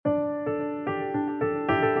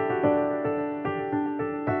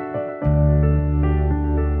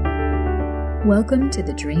Welcome to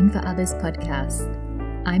the Dream for Others podcast.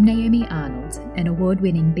 I'm Naomi Arnold, an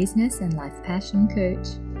award-winning business and life passion coach,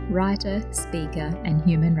 writer, speaker, and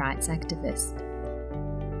human rights activist.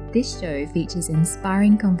 This show features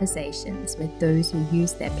inspiring conversations with those who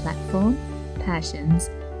use their platform,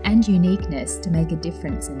 passions, and uniqueness to make a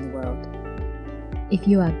difference in the world. If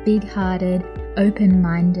you are big-hearted,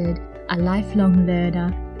 open-minded, a lifelong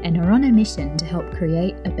learner, and are on a mission to help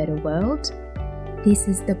create a better world, this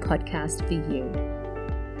is the podcast for you.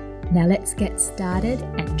 Now let's get started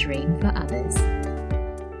and dream for others.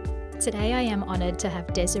 Today I am honoured to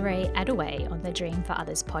have Desiree Adaway on the Dream for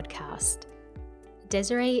Others podcast.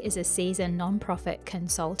 Desiree is a seasoned non-profit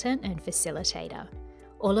consultant and facilitator.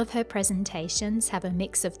 All of her presentations have a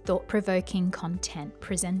mix of thought-provoking content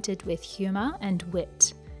presented with humour and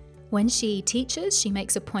wit. When she teaches, she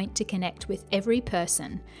makes a point to connect with every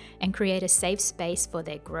person and create a safe space for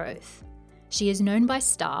their growth. She is known by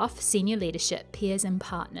staff, senior leadership, peers and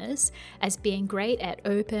partners as being great at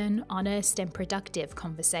open, honest and productive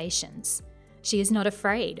conversations. She is not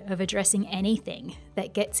afraid of addressing anything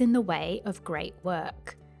that gets in the way of great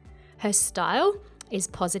work. Her style is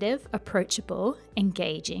positive, approachable,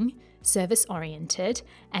 engaging, service-oriented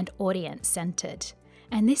and audience-centered.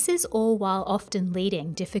 And this is all while often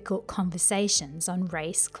leading difficult conversations on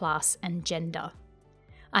race, class and gender.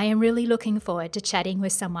 I am really looking forward to chatting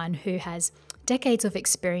with someone who has decades of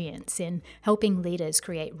experience in helping leaders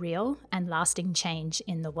create real and lasting change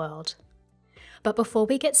in the world. But before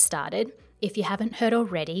we get started, if you haven't heard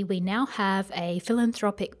already, we now have a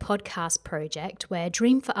philanthropic podcast project where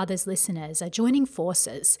Dream for Others listeners are joining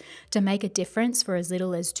forces to make a difference for as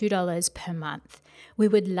little as $2 per month. We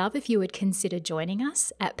would love if you would consider joining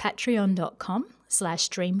us at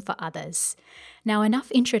patreon.com/dreamforothers. Now enough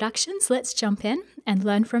introductions, let's jump in and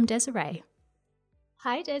learn from Desiree.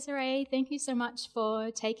 Hi Desiree, thank you so much for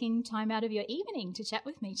taking time out of your evening to chat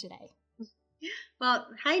with me today. Well,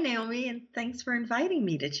 hi Naomi, and thanks for inviting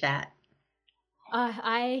me to chat.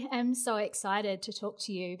 I am so excited to talk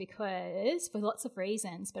to you because for lots of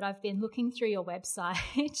reasons, but I've been looking through your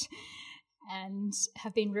website and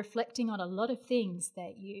have been reflecting on a lot of things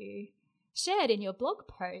that you shared in your blog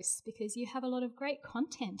posts because you have a lot of great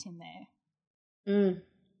content in there.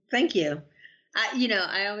 Thank you.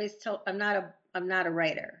 I always tell I'm not a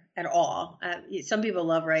writer at all. Some people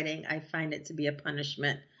love writing. I find it to be a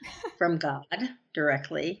punishment from God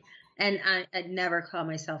directly. And I'd never call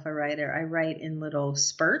myself a writer. I write in little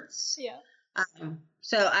spurts. Yeah.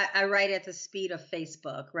 So I write at the speed of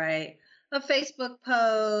Facebook, right? A Facebook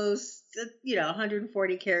post,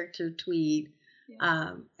 140 character tweet,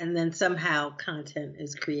 and then somehow content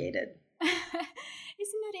is created.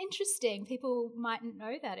 Isn't that interesting? People mightn't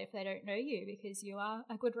know that if they don't know you because you are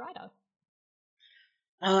a good writer.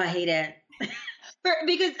 Oh, I hate it.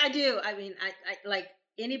 Because I do. I mean, I like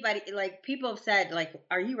anybody, like people have said, like,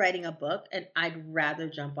 are you writing a book? And I'd rather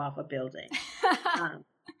jump off a building.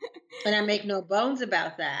 And I make no bones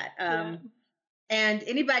about that. And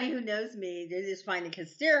anybody who knows me, they just find it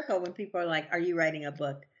hysterical when people are like, are you writing a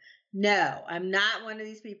book? No, I'm not one of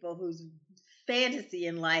these people whose fantasy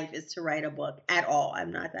in life is to write a book at all.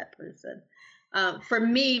 I'm not that person. For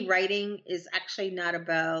me, writing is actually not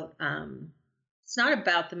about, it's not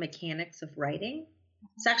about the mechanics of writing.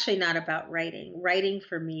 It's actually not about writing. Writing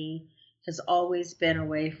for me has always been a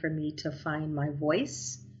way for me to find my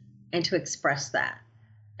voice and to express that.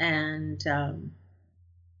 And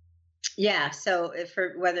so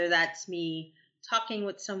whether that's me talking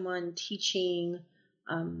with someone, teaching,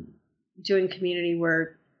 doing community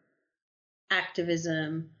work,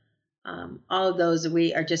 activism, all of those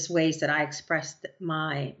are just ways that I express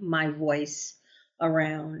my voice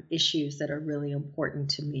around issues that are really important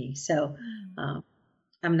to me. So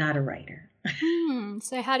I'm not a writer.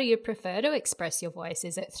 So how do you prefer to express your voice?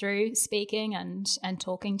 Is it through speaking and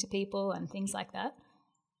talking to people and things like that?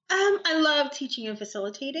 I love teaching and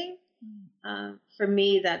facilitating. For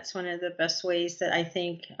me, that's one of the best ways that I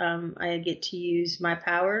think I get to use my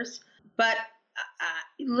powers. But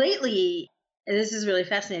lately, and this is really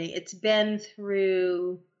fascinating, it's been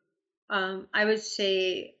through, I would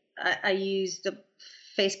say I use the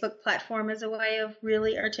Facebook platform as a way of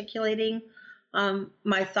really articulating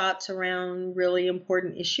my thoughts around really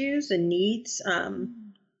important issues and needs. I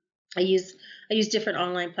use different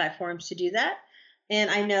online platforms to do that.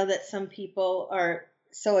 And I know that some people are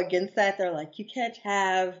so against that. They're like, you can't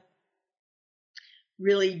have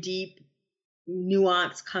really deep,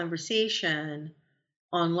 nuanced conversation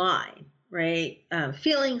online, right?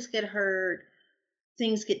 Feelings get hurt,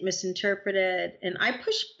 things get misinterpreted. And I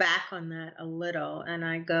push back on that a little and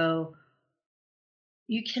I go,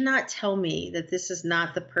 you cannot tell me that this is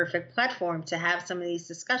not the perfect platform to have some of these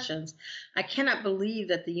discussions. I cannot believe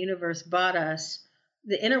that the universe bought us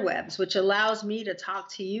the interwebs, which allows me to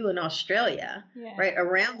talk to you in Australia, right,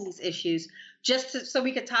 around these issues, so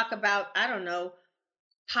we could talk about, I don't know,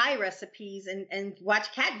 pie recipes and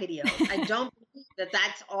watch cat videos. I don't believe that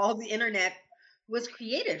that's all the internet was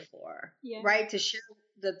created for, right, to share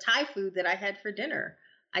the Thai food that I had for dinner.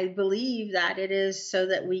 I believe that it is so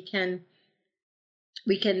that we can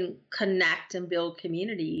connect and build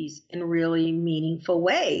communities in really meaningful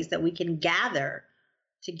ways, that we can gather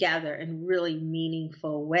together in really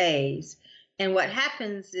meaningful ways. And what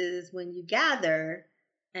happens is when you gather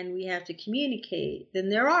and we have to communicate, then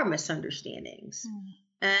there are misunderstandings.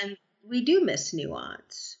 And we do miss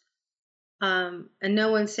nuance. And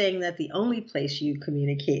no one's saying that the only place you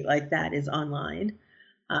communicate like that is online.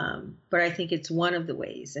 But I think it's one of the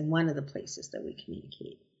ways and one of the places that we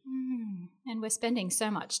communicate. And we're spending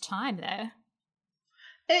so much time there.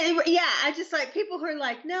 Yeah, I just like people who are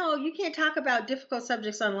like, no, you can't talk about difficult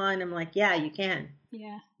subjects online. I'm like, yeah, you can.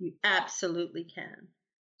 Yeah. You absolutely can.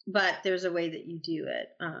 But there's a way that you do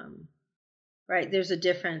it. Right. There's a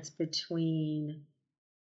difference between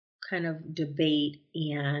kind of debate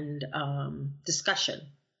and discussion.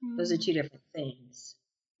 Those are two different things.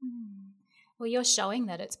 Well, you're showing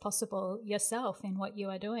that it's possible yourself in what you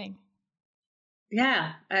are doing.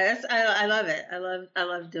 Yeah, I love it. I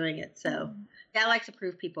love doing it. So yeah, I like to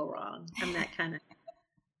prove people wrong. I'm that kind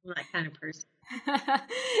of person.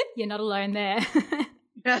 You're not alone there.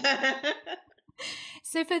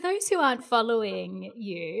 So for those who aren't following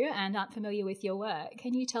you and aren't familiar with your work,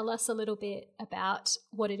 can you tell us a little bit about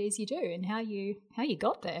what it is you do and how you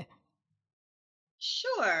got there?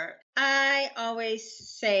 Sure. I always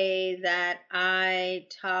say that I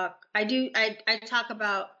talk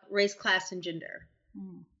about race, class, and gender.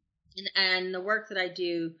 And the work that I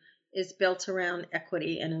do is built around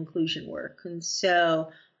equity and inclusion work. And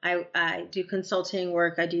so I do consulting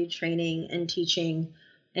work, I do training and teaching,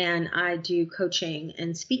 and I do coaching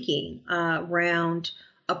and speaking around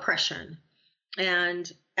oppression. And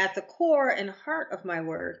at the core and heart of my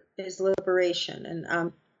work is liberation.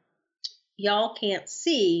 And y'all can't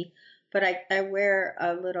see, but I wear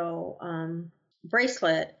a little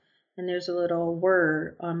bracelet, and there's a little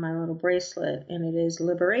word on my little bracelet, and it is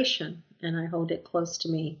liberation. And I hold it close to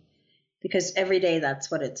me because every day that's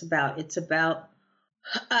what it's about. It's about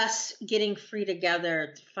us getting free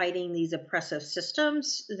together, fighting these oppressive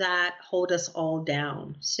systems that hold us all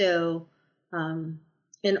down. So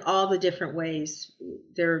in all the different ways,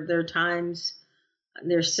 there are times,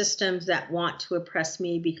 there's systems that want to oppress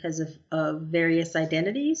me because of various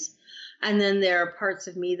identities. And then there are parts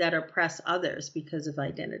of me that oppress others because of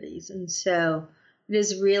identities. And so it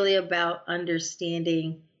is really about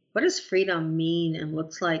understanding, what does freedom mean and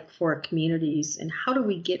looks like for communities, and how do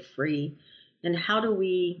we get free, and how do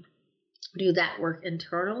we do that work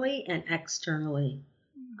internally and externally.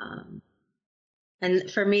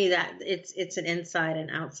 And for me, that it's an inside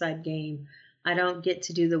and outside game. I don't get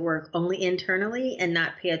to do the work only internally and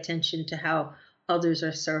not pay attention to how others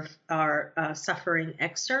are suffering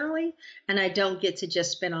externally. And I don't get to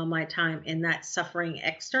just spend all my time in that suffering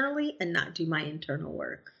externally and not do my internal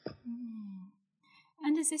work.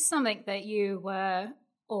 And is this something that you were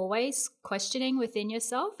always questioning within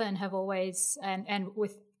yourself and have always, and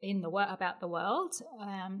within about the world?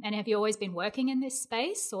 And have you always been working in this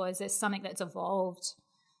space, or is this something that's evolved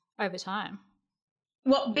over time?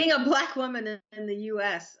 Well, being a Black woman in the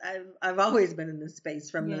U.S., I've always been in this space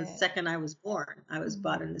from the second I was born. I was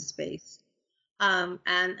brought into space, and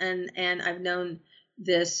I've known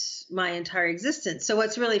this my entire existence. So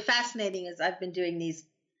what's really fascinating is I've been doing these.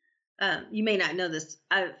 You may not know this.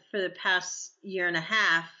 For the past year and a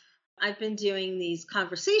half, I've been doing these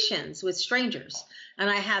conversations with strangers, and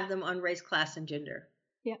I have them on race, class, and gender.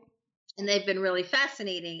 Yeah, and they've been really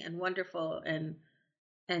fascinating and wonderful and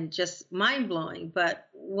just mind-blowing. But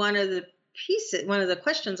one of the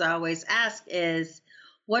questions I always ask is,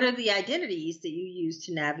 what are the identities that you use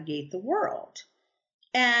to navigate the world?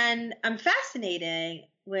 And I'm fascinated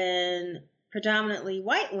when predominantly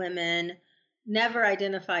white women never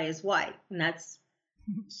identify as white. And that's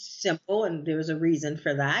simple, and there's a reason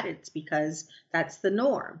for that. It's because that's the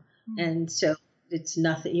norm. And so it's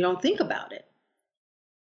nothing, you don't think about it.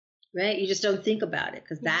 Right? You just don't think about it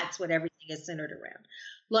because that's what everything is centered around.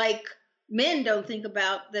 Like men don't think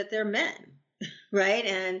about that they're men, right?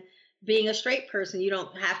 And being a straight person, you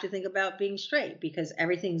don't have to think about being straight because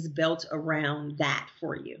everything's built around that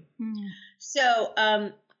for you. So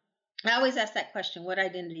I always ask that question, what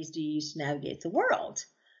identities do you use to navigate the world?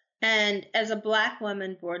 And as a Black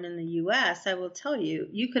woman born in the U.S., I will tell you,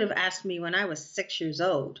 you could have asked me when I was 6 years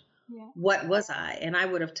old, Yeah. what was I? And I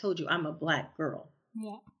would have told you I'm a Black girl.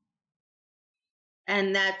 Yeah.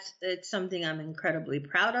 And it's something I'm incredibly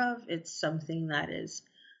proud of. It's something that is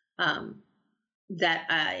that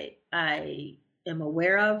I am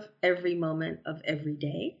aware of every moment of every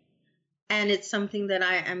day. And it's something that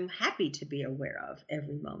I am happy to be aware of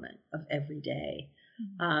every moment of every day.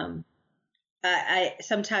 Mm-hmm. I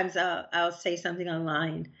sometimes I'll say something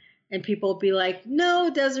online and people will be like, "No,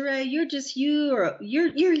 Desiree, you're just you, or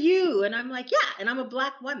you're you," and I'm like, "Yeah," and I'm a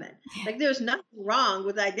Black woman. Like, there's nothing wrong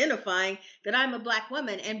with identifying that I'm a Black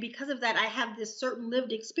woman, and because of that, I have this certain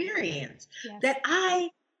lived experience Yes. that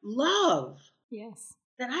I love. Yes.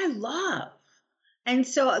 That I love, and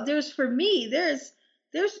so for me, there's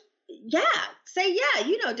yeah, say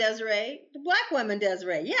yeah, Desiree, the Black woman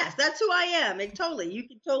Desiree. Yes, that's who I am. You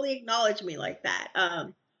can totally acknowledge me like that,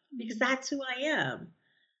 because that's who I am.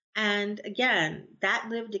 And again, that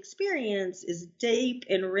lived experience is deep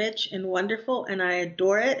and rich and wonderful, and I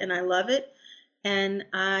adore it and I love it, and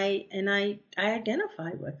I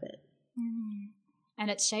identify with it. And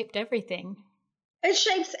it's shaped everything. It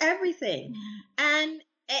shapes everything, and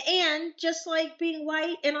just like being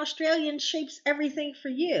white and Australian shapes everything for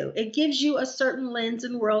you. It gives you a certain lens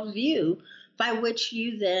and worldview by which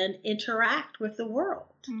you then interact with the world.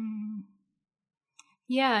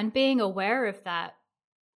 Yeah, and being aware of that,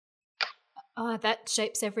 that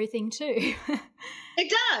shapes everything too.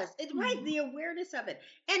 It does. It's right, the awareness of it.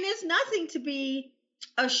 And there's nothing to be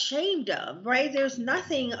ashamed of, right? There's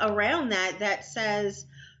nothing around that says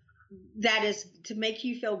that is to make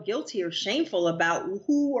you feel guilty or shameful about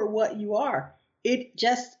who or what you are. It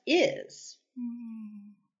just is.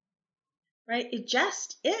 Right? It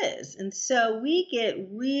just is. And so we get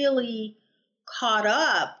really caught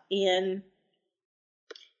up in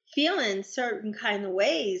feeling certain kind of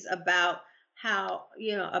ways about how,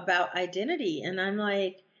 about identity. And I'm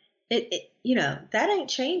like, that ain't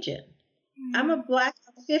changing. I'm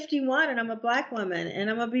 51 and I'm a Black woman and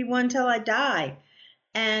I'm going to be one till I die.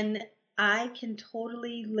 And I can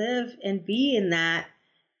totally live and be in that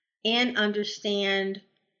and understand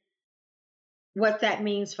what that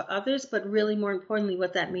means for others, but really more importantly,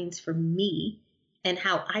 what that means for me and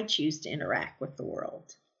how I choose to interact with the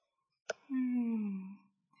world.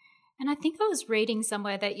 And I think I was reading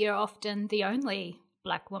somewhere that you're often the only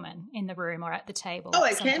Black woman in the room or at the table. Oh,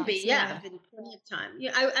 it can be. Yeah. I've been plenty of time.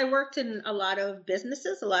 I worked in a lot of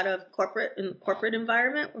businesses, a lot of corporate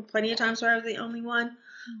environment, with plenty of times where I was the only one.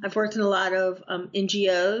 I've worked in a lot of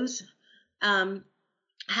NGOs,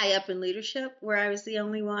 high up in leadership, where I was the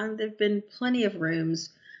only one. There've been plenty of rooms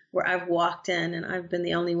where I've walked in and I've been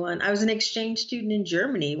the only one. I was an exchange student in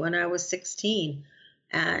Germany when I was 16,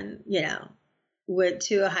 and went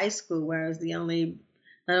to a high school where I was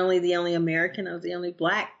not only the only American, I was the only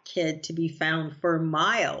Black kid to be found for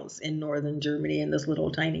miles in northern Germany in this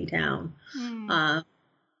little tiny town.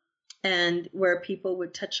 And where people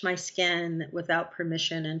would touch my skin without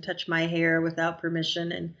permission and touch my hair without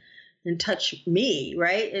permission and touch me,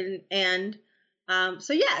 right?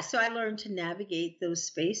 So I learned to navigate those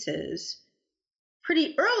spaces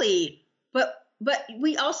pretty early, but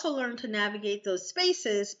we also learn to navigate those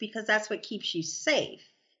spaces because that's what keeps you safe,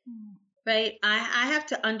 right? I have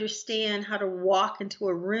to understand how to walk into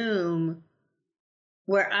a room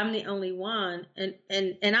where I'm the only one, and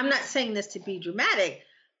I'm not saying this to be dramatic,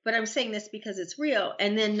 but I'm saying this because it's real,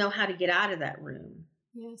 and then know how to get out of that room.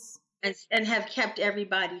 Yes. And have kept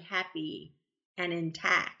everybody happy and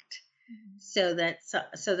intact, so that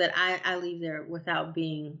I leave there without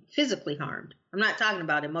being physically harmed. I'm not talking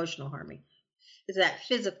about emotional harming. It's that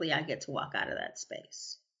physically I get to walk out of that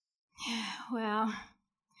space. Wow.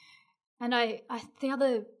 And the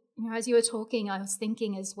other, as you were talking, I was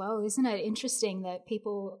thinking as well, isn't it interesting that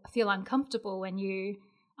people feel uncomfortable when you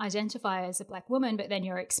identify as a Black woman, but then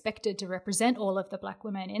you're expected to represent all of the Black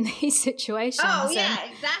women in these situations? Oh, yeah,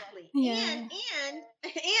 exactly. Yeah.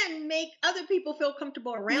 And make other people feel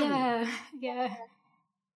comfortable around you. Yeah.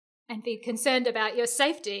 And be concerned about your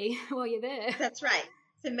safety while you're there. That's right.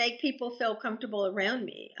 To make people feel comfortable around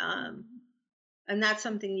me. And that's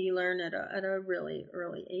something you learn at a really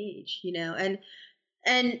early age,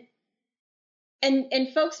 and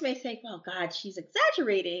folks may think, well, God, she's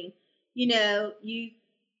exaggerating.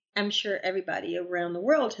 I'm sure everybody around the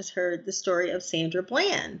world has heard the story of Sandra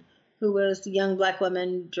Bland, who was the young Black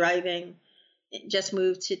woman driving, just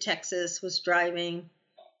moved to Texas, was driving,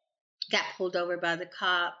 got pulled over by the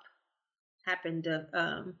cop. Happened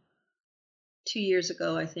 2 years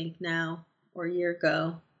ago, I think now, or a year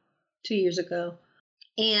ago, 2 years ago.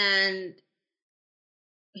 And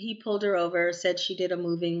he pulled her over, said she did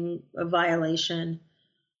a violation,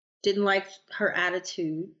 didn't like her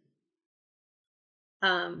attitude,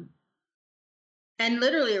 and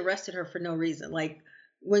literally arrested her for no reason. Like,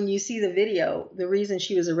 when you see the video, the reason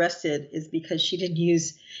she was arrested is because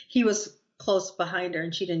he was close behind her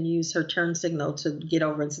and she didn't use her turn signal to get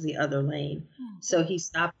over into the other lane. So he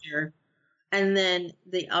stopped her. And then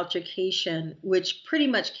the altercation, which pretty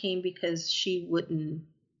much came because she wouldn't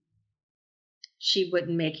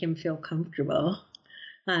make him feel comfortable.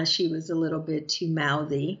 She was a little bit too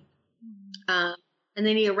mouthy. And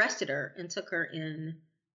then he arrested her and took her to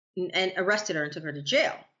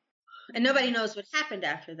jail. And nobody knows what happened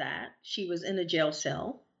after that. She was in a jail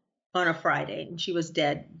cell on a Friday and she was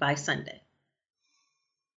dead by Sunday.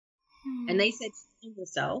 And they said she killed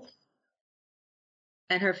herself.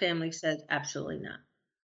 And her family said absolutely not.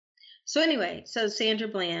 So anyway, Sandra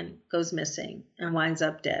Bland goes missing and winds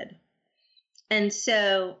up dead. And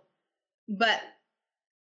so, but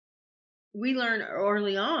we learn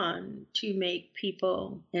early on to make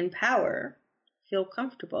people in power feel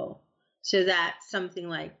comfortable so that something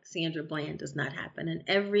like Sandra Bland does not happen. And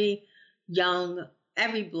every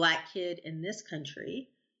Black kid in this country,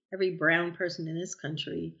 every brown person in this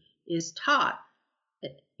country is taught,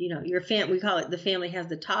 we call it the family has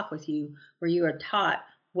the talk with you, where you are taught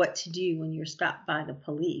what to do when you're stopped by the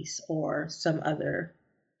police or some other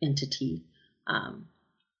entity,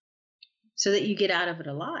 so that you get out of it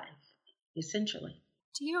alive, essentially.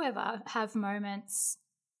 Do you ever have moments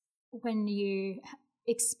when you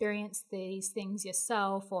experience these things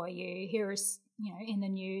yourself, or you hear in the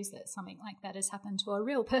news that something like that has happened to a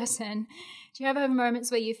real person? Do you ever have moments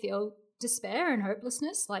where you feel despair and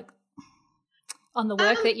hopelessness, like on the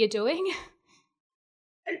work that you're doing?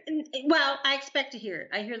 Well, I expect to hear it.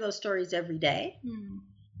 I hear those stories every day.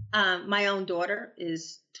 My own daughter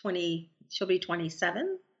is 20, she'll be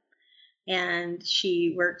 27, and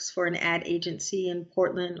she works for an ad agency in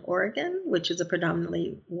Portland, Oregon, which is a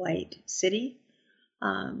predominantly white city.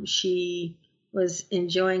 She was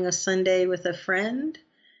enjoying a Sunday with a friend,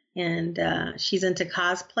 and she's into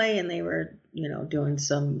cosplay, and they were, doing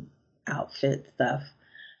some outfit stuff.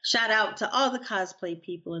 Shout out to all the cosplay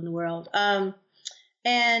people in the world.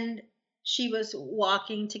 And she was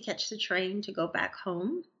walking to catch the train to go back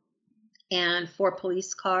home, and 4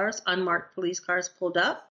 police cars, unmarked police cars, pulled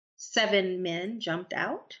up. 7 men jumped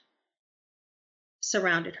out,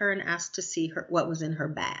 surrounded her, and asked to see what was in her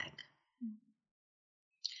bag.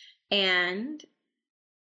 And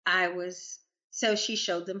so she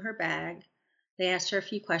showed them her bag. They asked her a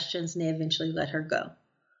few questions, and they eventually let her go.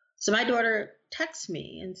 So my daughter texts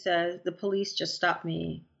me and says, the police just stopped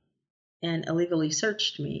me and illegally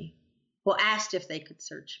searched me. Well, asked if they could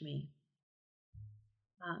search me.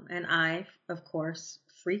 And I, of course,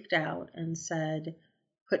 freaked out and said,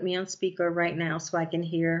 put me on speaker right now so I can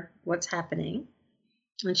hear what's happening.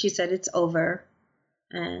 And she said, it's over.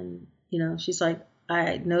 And, she's like,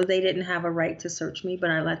 I know they didn't have a right to search me,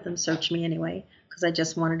 but I let them search me anyway because I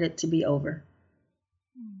just wanted it to be over.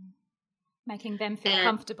 Making them feel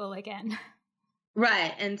comfortable again.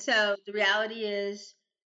 Right. And so the reality is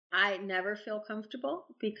I never feel comfortable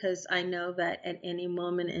because I know that at any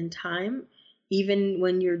moment in time, even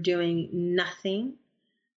when you're doing nothing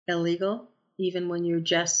illegal, even when you're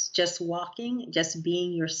just walking, just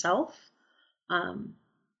being yourself,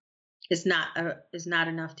 is not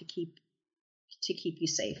enough to keep you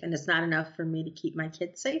safe. And it's not enough for me to keep my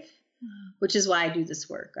kids safe, which is why I do this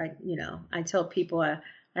work. I tell people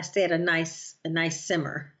I stay at a nice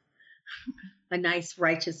simmer, a nice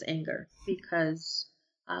righteous anger, because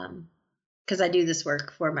I do this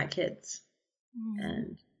work for my kids.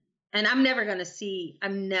 And I'm never going to see,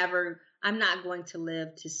 I'm not going to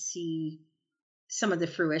live to see some of the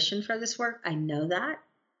fruition for this work. I know that,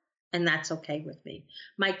 and that's okay with me.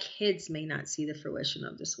 My kids may not see the fruition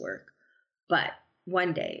of this work, but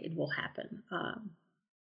one day it will happen.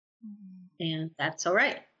 And that's all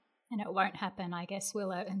right. And it won't happen, I guess,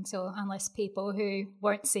 will it, unless people who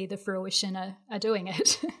won't see the fruition are doing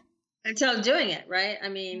it. Until doing it, right? I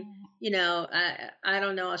mean, I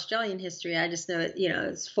don't know Australian history. I just know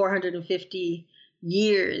it's 450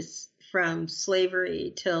 years from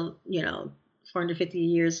slavery till, 450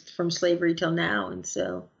 years from slavery till now. And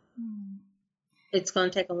so it's going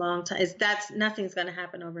to take a long time. Nothing's going to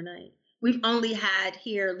happen overnight. We've only had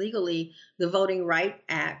here legally the Voting Rights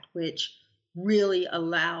Act, which really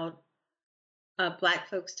allowed Black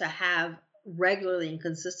folks to have regularly and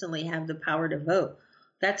consistently have the power to vote.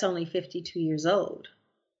 That's only 52 years old.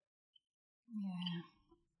 Yeah.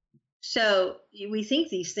 So we think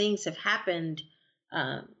these things have happened,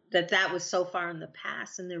 that was so far in the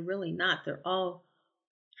past, and they're really not. They're all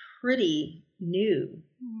pretty new.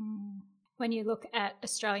 When you look at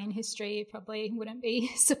Australian history, you probably wouldn't be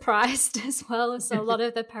surprised as well as a lot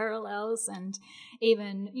of the parallels, and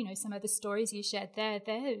even, some of the stories you shared there,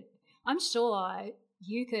 I'm sure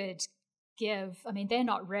you could give, they're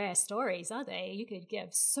not rare stories, are they? You could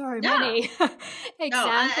give so many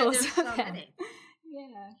examples there's of so them. many.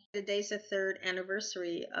 Yeah. Today's the 3rd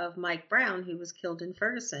anniversary of Mike Brown, who was killed in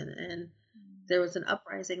Ferguson, and there was an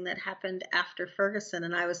uprising that happened after Ferguson,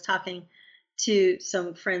 and I was talking to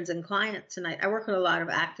some friends and clients tonight. I work with a lot of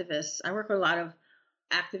activists. I work with a lot of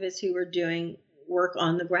activists who were doing work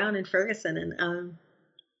on the ground in Ferguson, and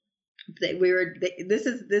this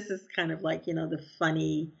is kind of like, the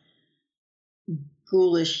funny,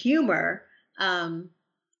 ghoulish humor.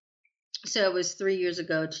 So it was 3 years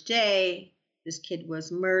ago today. This kid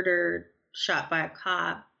was murdered, shot by a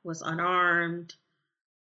cop, was unarmed,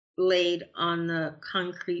 laid on the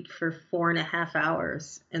concrete for 4.5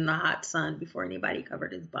 hours in the hot sun before anybody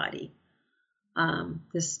covered his body.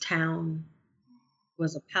 This town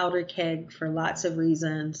was a powder keg for lots of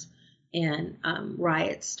reasons, and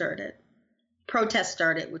protests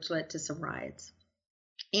started, which led to some riots.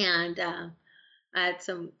 And I had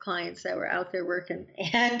some clients that were out there working,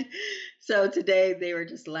 and so today they were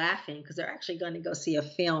just laughing because they're actually going to go see a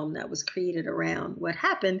film that was created around what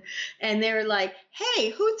happened. And they were like, hey,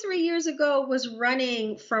 who 3 years ago was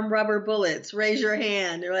running from rubber bullets? Raise your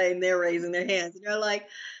hand. And they're raising their hands. And they're like,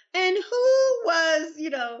 and who was,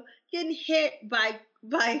 getting hit by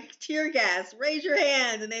tear gas? Raise your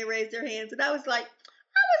hand. And they raised their hands. And I was like,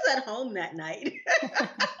 I was at home that night.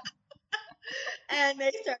 And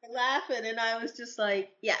they started laughing, and I was just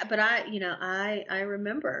like, yeah, but I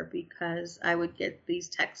remember, because I would get these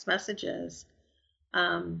text messages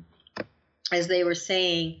as they were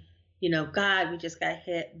saying, God, we just got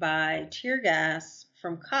hit by tear gas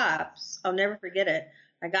from cops. I'll never forget it.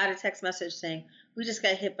 I got a text message saying, we just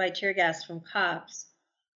got hit by tear gas from cops.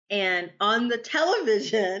 And on the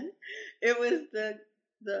television, it was the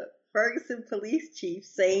Ferguson police chief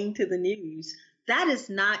saying to the news, that is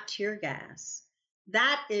not tear gas.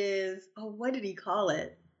 That is, what did he call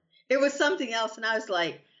it? It was something else. And I was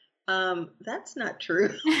like, that's not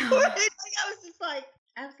true. I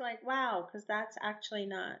was like, wow, because that's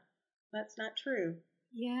not true.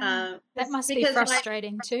 Yeah. That must be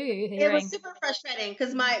frustrating too. It was super frustrating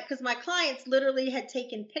because my clients literally had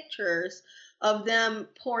taken pictures of them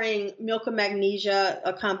pouring milk of magnesia,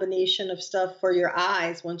 a combination of stuff for your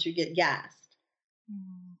eyes once you get gassed.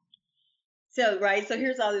 So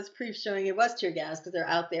here's all this proof showing it was tear gas, because they're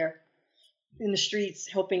out there in the streets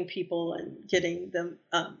helping people and getting them,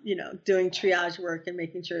 doing triage work and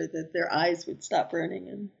making sure that their eyes would stop burning.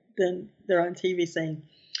 And then they're on TV saying,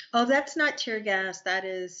 oh, that's not tear gas. That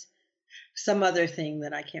is some other thing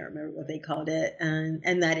that I can't remember what they called it.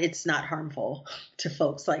 And that it's not harmful to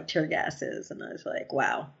folks like tear gas is. And I was like,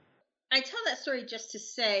 wow. I tell that story just to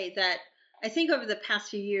say that I think over the past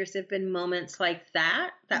few years, there have been moments like that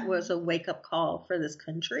was a wake-up call for this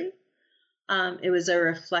country. It was a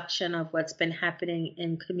reflection of what's been happening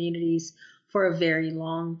in communities for a very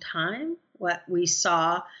long time. What we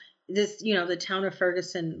saw, the town of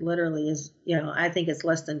Ferguson literally is, I think it's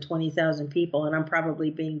less than 20,000 people, and I'm probably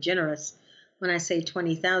being generous when I say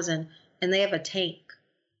 20,000, and they have a tank,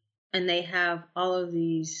 and they have all of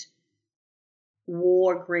these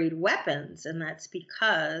war-grade weapons, and that's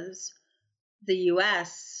because the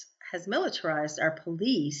U.S. has militarized our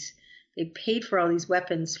police. They paid for all these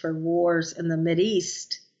weapons for wars in the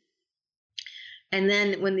Mideast. And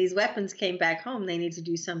then when these weapons came back home, they need to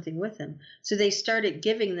do something with them. So they started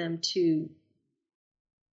giving them to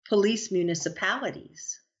police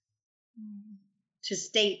municipalities, to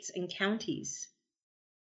states and counties.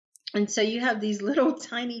 And so you have these little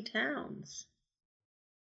tiny towns,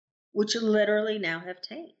 which literally now have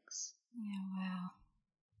tanks. Yeah, wow.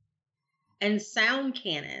 And sound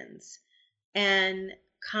cannons and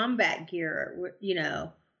combat gear,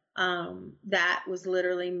 that was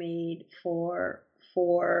literally made for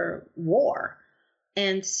war.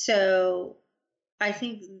 And so I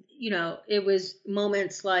think, it was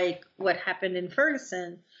moments like what happened in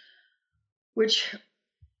Ferguson, which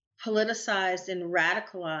politicized and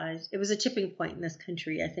radicalized. It was a tipping point in this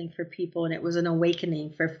country, I think, for people. And it was an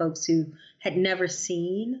awakening for folks who had never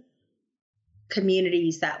seen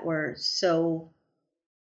communities that were so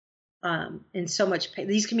in so much pain.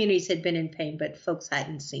 These communities had been in pain, but folks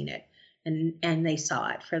hadn't seen it, and they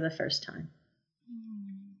saw it for the first time.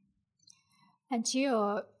 And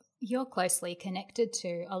you're closely connected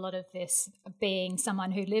to a lot of this, being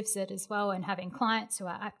someone who lives it as well, and having clients who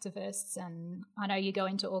are activists. And I know you go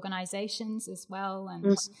into organizations as well,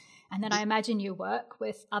 and And then I imagine you work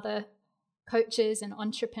with other coaches and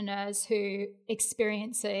entrepreneurs who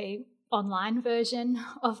experience a online version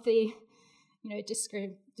of the,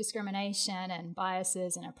 discrimination and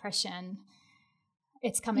biases and oppression.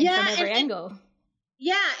 It's coming from every angle.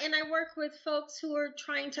 And I work with folks who are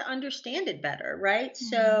trying to understand it better, right? Mm-hmm.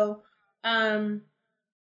 So, I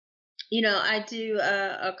do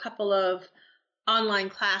a couple of online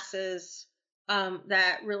classes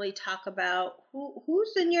that really talk about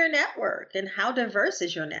who's in your network and how diverse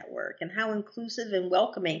is your network and how inclusive and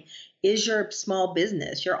welcoming is your small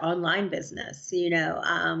business, your online business,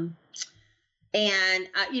 And,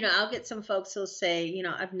 I'll get some folks who'll say,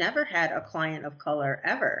 I've never had a client of color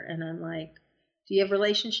ever. And I'm like, do you have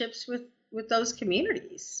relationships with those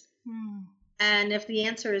communities? And if the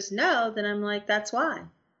answer is no, then I'm like, that's why.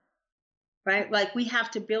 Right? Like, we have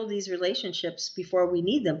to build these relationships before we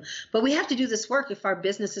need them. But we have to do this work if our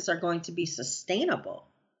businesses are going to be sustainable.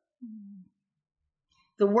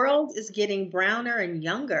 The world is getting browner and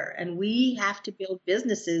younger, and we have to build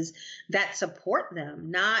businesses that support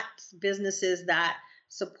them, not businesses that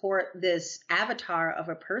support this avatar of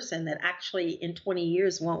a person that actually in 20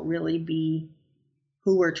 years won't really be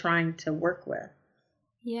who we're trying to work with.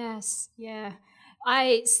 Yes, yeah.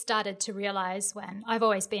 I started to realize when I've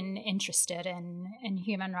always been interested in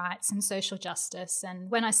human rights and social justice,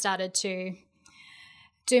 and when I started to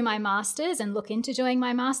do my master's and look into doing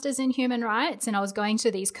my master's in human rights, and I was going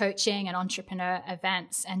to these coaching and entrepreneur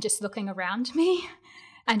events and just looking around me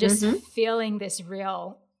and just feeling this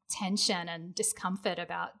real tension and discomfort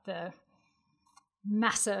about the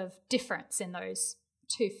massive difference in those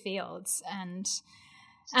two fields. And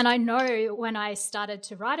I know when I started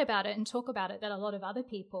to write about it and talk about it that a lot of other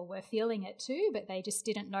people were feeling it too, but they just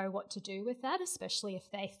didn't know what to do with that, especially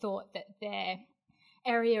if they thought that their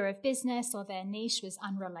area of business or their niche was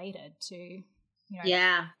unrelated to,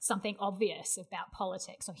 something obvious about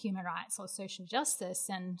politics or human rights or social justice.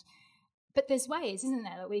 But there's ways, isn't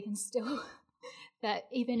there, that we can still, that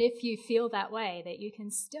even if you feel that way, that you can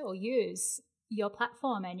still use your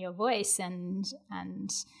platform and your voice and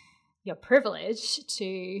your privilege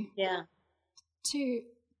to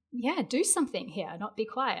do something here, not be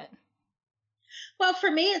quiet. Well, for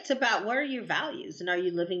me, it's about what are your values and are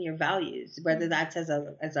you living your values, whether that's as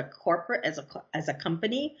a corporate, as a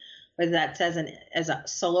company, whether that's as a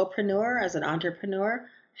solopreneur, as an entrepreneur.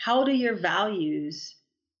 How do your values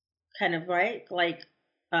kind of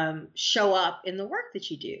show up in the work that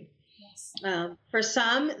you do? Yes. For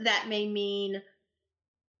some, that may mean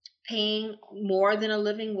paying more than a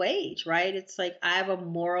living wage, right? It's like I have a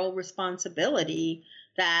moral responsibility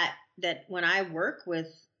that when I work with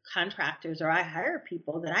contractors or I hire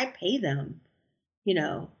people, that I pay them,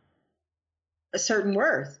 a certain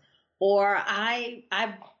worth, or I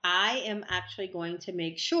am actually going to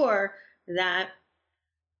make sure that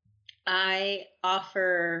I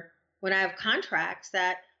offer, when I have contracts,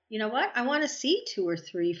 that I want to see 2 or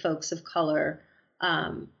 3 folks of color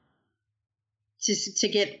to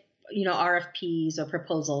get RFPs or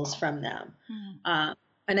proposals from them.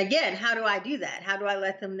 And again, how do I do that? How do I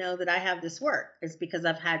let them know that I have this work? It's because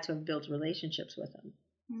I've had to have built relationships with them.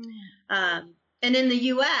 And in the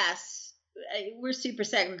U.S., we're super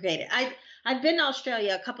segregated. I've been to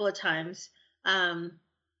Australia a couple of times, a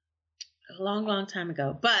long time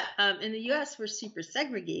ago. But in the U.S., we're super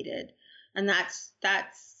segregated, and that's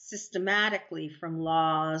systematically from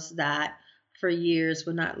laws that for years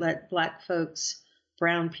would not let Black folks,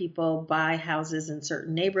 brown people buy houses in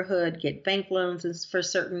certain neighborhood, get bank loans for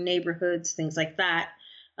certain neighborhoods, things like that.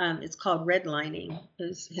 It's called redlining,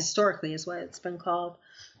 historically is what it's been called.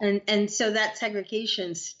 And so that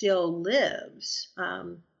segregation still lives.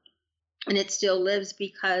 And it still lives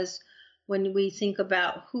because when we think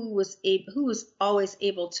about who was always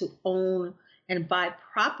able to own and buy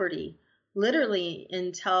property, literally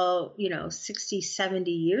until, 60,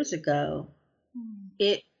 70 years ago,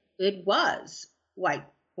 it was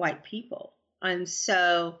white people. And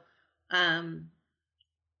so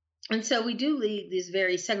we do lead these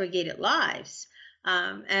very segregated lives.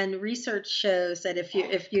 And research shows that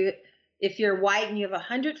if you're white and you have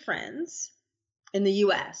 100 friends in the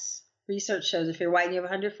US, research shows if you're white and you have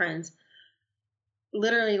 100 friends,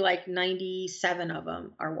 literally like 97 of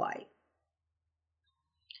them are white.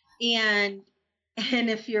 And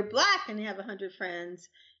if you're Black and you have 100 friends,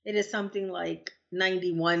 it is something like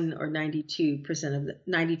 91 or 92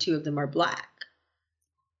 of them are Black.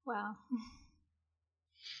 Wow.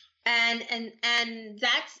 And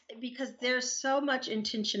that's because there's so much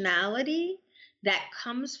intentionality that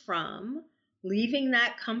comes from leaving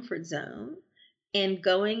that comfort zone and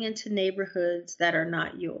going into neighborhoods that are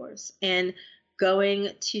not yours, and going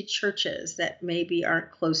to churches that maybe aren't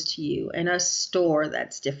close to you, and a store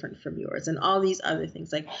that's different from yours, and all these other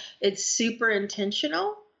things. Like, it's super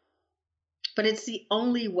intentional, but it's the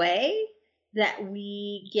only way that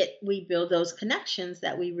we build those connections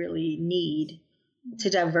that we really need to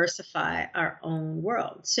diversify our own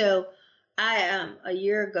world. So a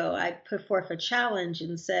year ago, I put forth a challenge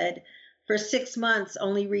and said, for 6 months,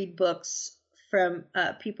 only read books from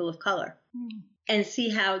people of color, and see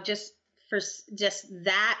how just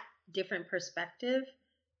that different perspective,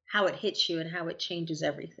 how it hits you and how it changes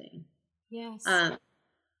everything. Yes.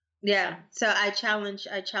 Yeah. So I challenge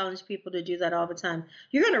people to do that all the time.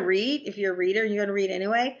 You're going to read, if you're a reader and you're going to read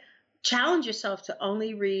anyway, challenge yourself to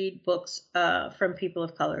only read books from people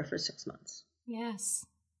of color for 6 months. Yes.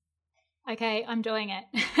 Okay, I'm doing it.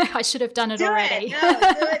 I should have done it do already. Do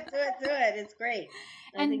it. It's great.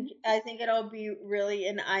 I think it'll be really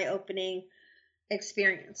an eye-opening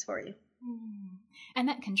experience for you. And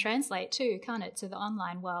that can translate too, can't it, to the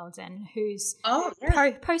online world and whose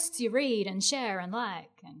posts you read and share and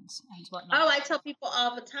like and whatnot. Oh, I tell people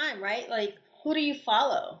all the time, right? Like, who do you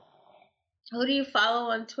follow? Who do you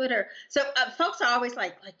follow on Twitter? So folks are always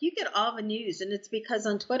like you get all the news, and it's because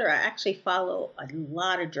on Twitter I actually follow a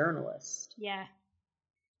lot of journalists. Yeah.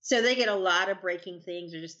 So they get a lot of breaking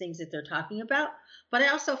things or just things that they're talking about. But I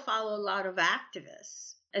also follow a lot of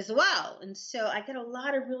activists as well. And so I get a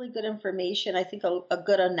lot of really good information, I think a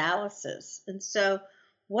good analysis. And so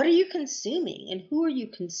what are you consuming and who are you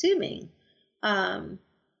consuming? And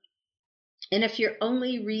if you're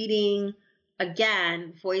only reading,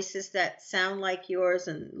 again, voices that sound like yours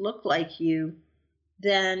and look like you,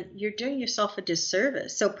 then you're doing yourself a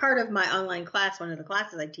disservice. So part of my online class, one of the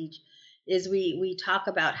classes I teach, is we talk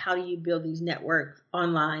about how do you build these networks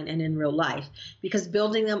online and in real life, because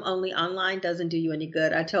building them only online doesn't do you any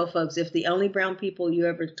good. I tell folks, if the only brown people you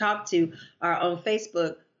ever talk to are on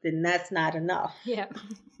Facebook, then that's not enough. Yeah.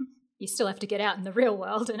 You still have to get out in the real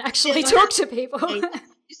world and actually talk to people. You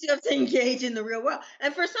still have to engage in the real world.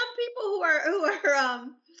 And for some people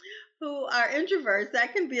who are introverts,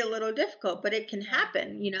 that can be a little difficult, but it can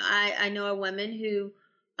happen. You know, I know a woman who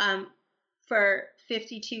for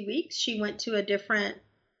 52 weeks, she went to a different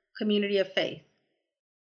community of faith.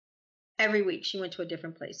 Every week she went to a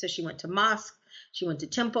different place. So she went to mosque, she went to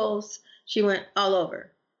temples, she went all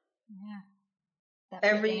over. Yeah.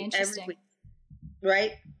 Every week.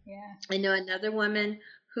 Right? Yeah. I know another woman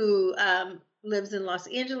who lives in Los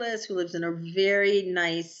Angeles, who lives in a very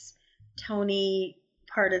nice, Tony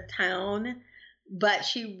part of town, but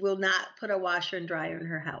she will not put a washer and dryer in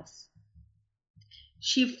her house.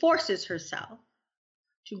 She forces herself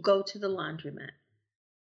to go to the laundromat.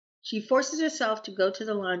 She forces herself to go to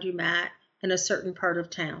the laundromat in a certain part of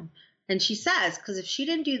town. And she says, because if she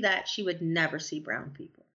didn't do that, she would never see brown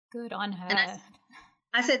people. Good on her. And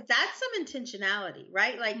I said, that's some intentionality,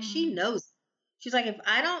 right? Like, she knows. She's like, if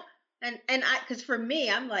I don't, because for me,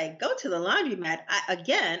 I'm like, go to the laundromat.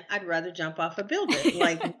 I'd rather jump off a building.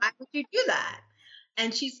 Like, why would you do that?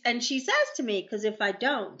 And she says to me, because if I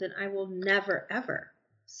don't, then I will never, ever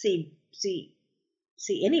see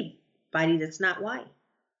anybody that's not white.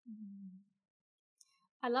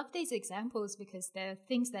 I love these examples because they're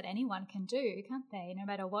things that anyone can do, can't they? No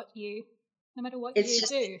matter what you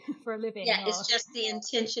do for a living. Yeah, it's just the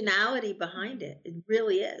intentionality behind it. It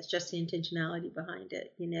really is just the intentionality behind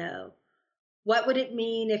it. You know, what would it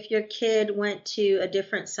mean if your kid went to a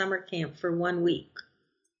different summer camp for 1 week?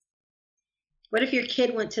 What if your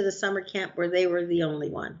kid went to the summer camp where they were the only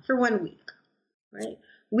one for 1 week, right?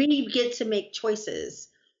 We get to make choices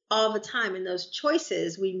all the time, and those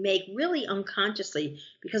choices we make really unconsciously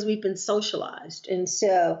because we've been socialized. And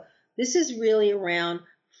so this is really around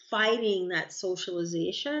fighting that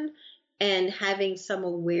socialization and having some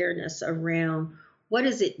awareness around what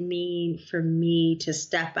does it mean for me to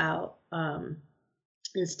step out and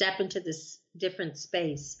step into this different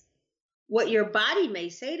space. What your body may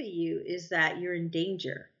say to you is that you're in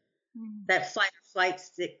danger, that fight or flight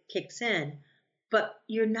stick kicks in, but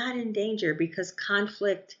you're not in danger because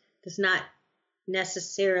conflict does not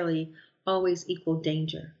necessarily always equal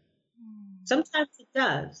danger. Sometimes it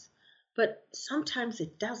does, but sometimes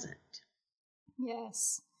it doesn't.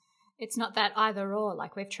 Yes. It's not that either or,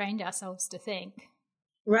 like we've trained ourselves to think.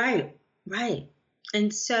 Right.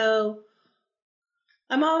 And so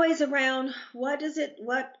I'm always around what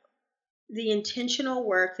the intentional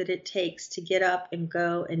work that it takes to get up and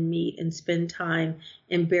go and meet and spend time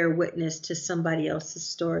and bear witness to somebody else's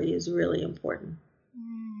story is really important.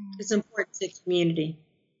 It's important to the community.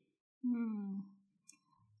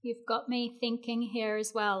 You've got me thinking here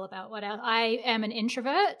as well about what else. I am an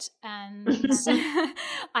introvert and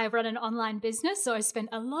I run an online business, so I spend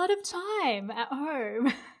a lot of time at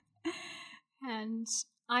home. And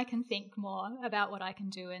I can think more about what I can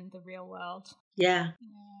do in the real world. Yeah.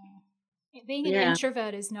 Being an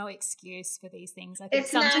introvert is no excuse for these things. I think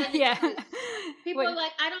it's sometimes, people are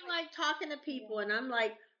like, I don't like talking to people. And I'm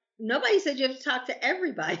like, nobody said you have to talk to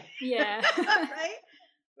everybody. Yeah.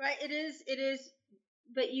 Right. It is.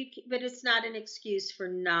 But it's not an excuse for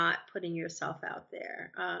not putting yourself out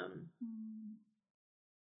there.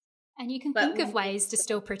 And you can think of ways to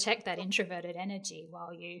still protect that introverted energy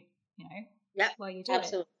while you while you do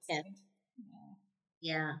absolutely it.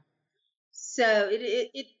 Yeah. So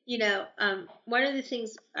it one of the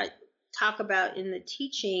things I talk about in the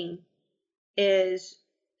teaching is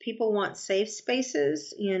people want safe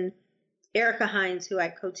spaces. And Erica Hines, who I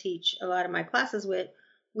co-teach a lot of my classes with,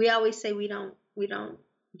 we always say we don't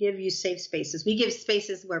give you safe spaces. We give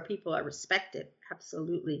spaces where people are respected,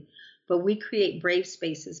 absolutely. But we create brave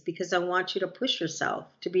spaces because I want you to push yourself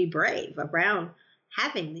to be brave around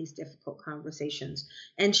having these difficult conversations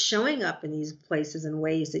and showing up in these places in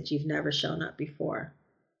ways that you've never shown up before.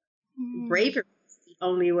 Bravery is the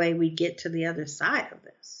only way we get to the other side of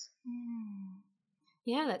this.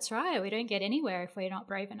 Yeah, that's right. We don't get anywhere if we're not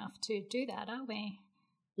brave enough to do that, are we?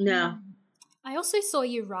 No. I also saw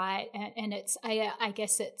you write, and it's I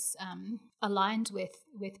guess it's aligned with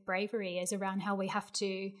bravery, is around how we have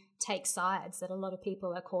to take sides, that a lot of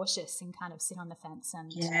people are cautious and kind of sit on the fence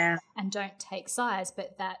and don't take sides,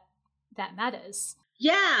 but that matters.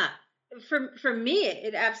 Yeah, for me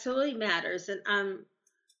it absolutely matters. And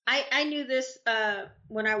I knew this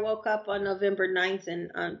when I woke up on November 9th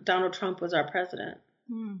and Donald Trump was our president,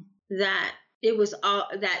 that it was all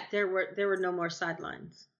that there were no more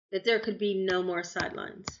sidelines. That there could be no more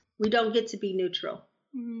sidelines. We don't get to be neutral.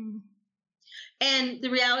 And the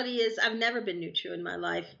reality is I've never been neutral in my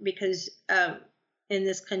life because in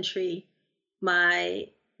this country, the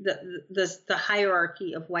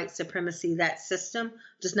hierarchy of white supremacy, that system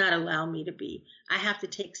does not allow me to be. I have to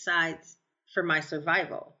take sides for my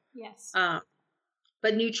survival. Yes.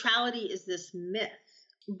 But neutrality is this myth.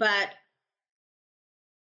 But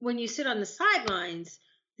when you sit on the sidelines,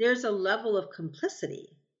 there's a level of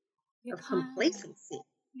complicity. Complacency.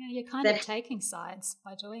 Yeah, you're kind of taking sides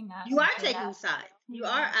by doing that. You are taking sides. You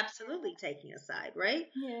are absolutely taking a side, right?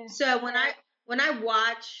 Yeah. So when I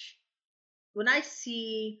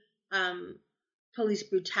see police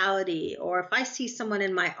brutality, or if I see someone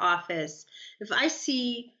in my office, if I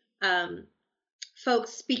see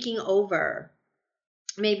folks speaking over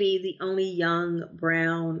maybe the only young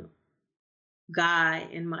brown guy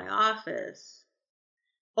in my office,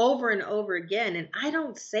 over and over again, and I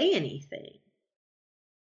don't say anything,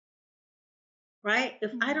 right?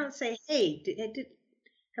 If I don't say, hey,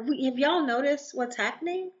 have y'all noticed what's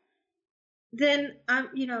happening? Then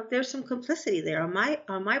there's some complicity there on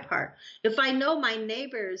my part. If I know my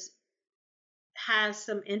neighbors has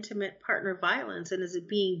some intimate partner violence and is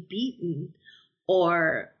being beaten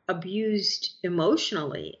or abused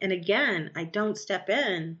emotionally, and again, I don't step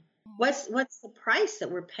in, what's the price that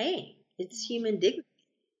we're paying? It's human dignity.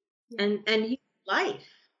 And life.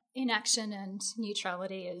 Inaction and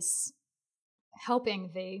neutrality is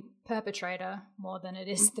helping the perpetrator more than it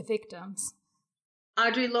is the victims.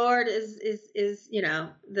 Audre Lorde is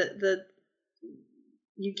the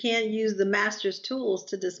you can't use the master's tools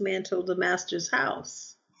to dismantle the master's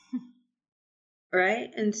house. Right?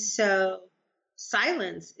 And so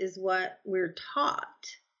silence is what we're taught.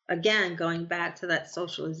 Again, going back to that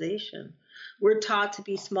socialization. We're taught to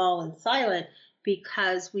be small and silent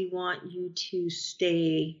because we want you to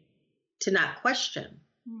not question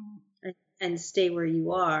and stay where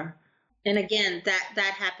you are. And again,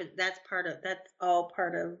 that happened. That's all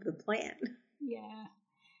part of the plan. Yeah.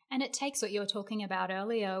 And it takes what you were talking about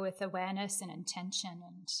earlier with awareness and intention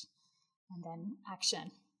and then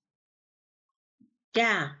action.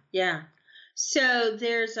 Yeah. Yeah. So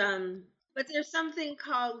there's something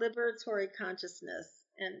called liberatory consciousness.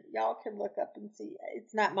 And y'all can look up and see.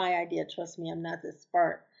 It's not my idea. Trust me, I'm not this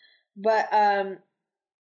smart. But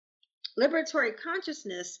liberatory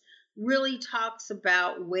consciousness really talks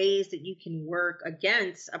about ways that you can work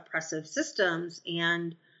against oppressive systems.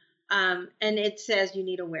 And it says you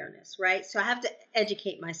need awareness, right? So I have to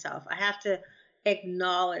educate myself. I have to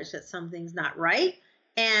acknowledge that something's not right.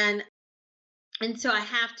 And so I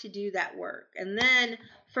have to do that work. And then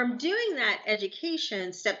from doing that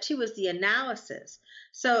education, step 2 is the analysis.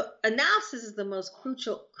 So analysis is the most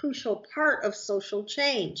crucial part of social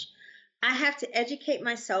change. I have to educate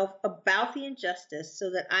myself about the injustice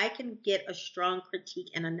so that I can get a strong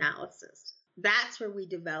critique and analysis. That's where we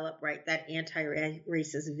develop, right, that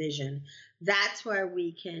anti-racist vision. That's where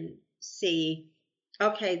we can see,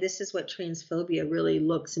 okay, this is what transphobia really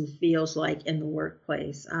looks and feels like in the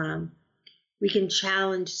workplace. We can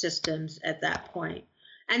challenge systems at that point.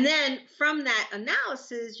 And then from that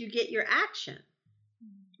analysis, you get your action,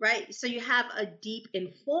 right? So you have a deep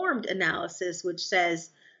informed analysis, which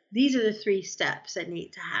says, these are the 3 steps that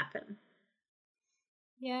need to happen.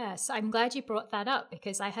 Yes, I'm glad you brought that up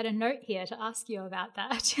because I had a note here to ask you about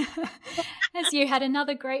that. As you had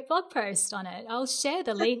another great blog post on it. I'll share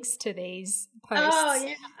the links to these posts. Oh,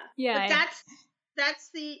 yeah. Yeah. But that's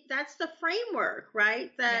the framework,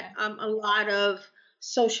 right? That a lot of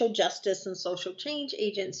social justice and social change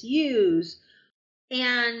agents use.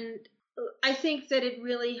 And I think that it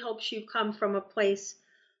really helps you come from a place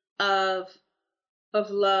of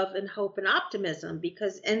love and hope and optimism,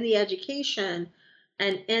 because in the education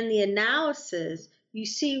and in the analysis, you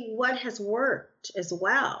see what has worked as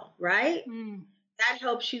well, right? That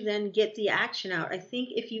helps you then get the action out. I think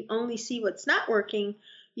if you only see what's not working,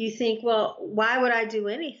 you think, well, why would I do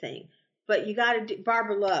anything? But you got to do.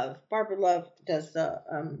 Barbara Love does the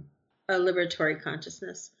liberatory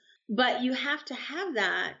consciousness. But you have to have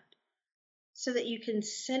that so that you can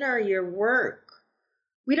center your work.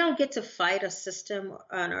 We don't get to fight a system,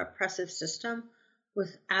 an oppressive system,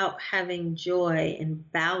 without having joy and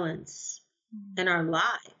balance in our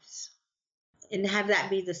lives, and have that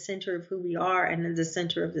be the center of who we are and in the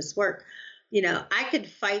center of this work. You know, I could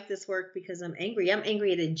fight this work because I'm angry. I'm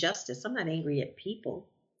angry at injustice. I'm not angry at people.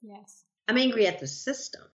 Yes. I'm angry at the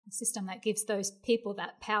system. The system that gives those people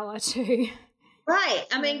that power to. Right.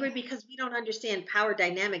 I'm angry because we don't understand power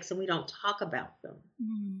dynamics and we don't talk about them.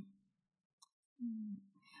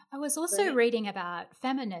 I was also reading about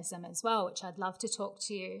feminism as well, which I'd love to talk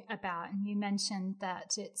to you about. And you mentioned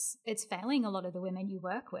that it's failing a lot of the women you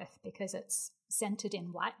work with because it's centered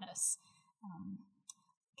in whiteness.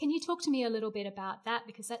 Can you talk to me a little bit about that?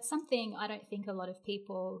 Because that's something I don't think a lot of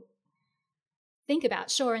people think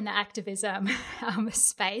about. Sure, in the activism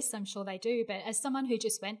space, I'm sure they do. But as someone who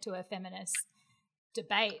just went to a feminist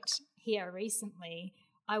debate here recently,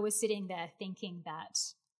 I was sitting there thinking that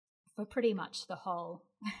for pretty much the whole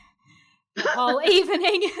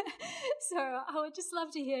evening. So I would just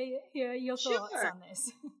love to hear your thoughts on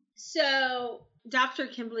this. So Dr.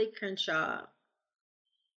 Kimberly Crenshaw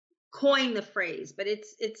coined the phrase, but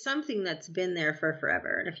it's something that's been there for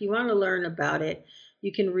forever. And if you want to learn about it,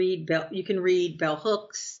 you can read Bell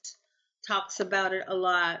Hooks talks about it a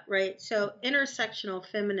lot, right? So intersectional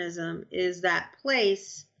feminism is that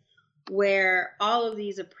place where all of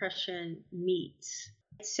these oppression meets.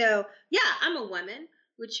 So, yeah, I'm a woman,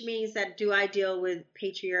 which means that do I deal with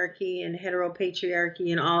patriarchy and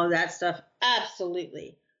heteropatriarchy and all of that stuff?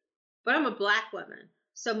 Absolutely. But I'm a Black woman.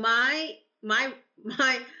 So my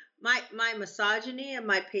misogyny and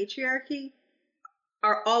my patriarchy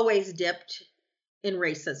are always dipped in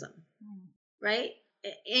racism, right?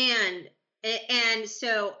 And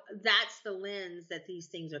so that's the lens that these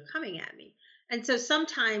things are coming at me. And so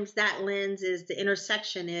sometimes that lens is the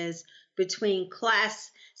intersection is between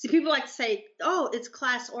class. See, people like to say, oh, it's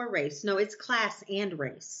class or race. No, it's class and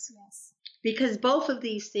race. Yes. Because both of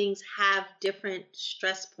these things have different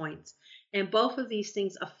stress points, and both of these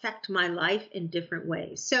things affect my life in different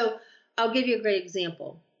ways. So I'll give you a great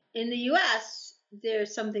example. In the U.S.,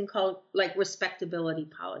 there's something called like respectability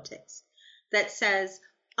politics that says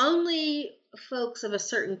only folks of a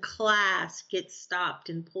certain class get stopped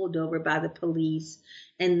and pulled over by the police,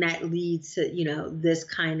 and that leads to, you know, this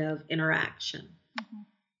kind of interaction,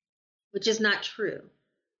 which is not true.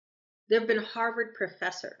 There have been Harvard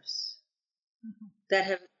professors that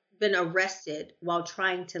have been arrested while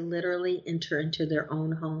trying to literally enter into their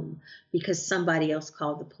own home because somebody else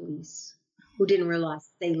called the police who didn't realize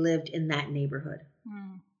they lived in that neighborhood.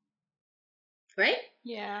 Right?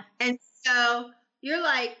 Yeah. And so you're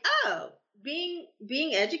like, oh,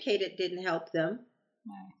 being educated didn't help them.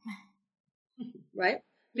 No. Right?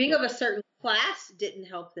 Being of a certain class didn't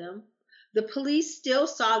help them. The police still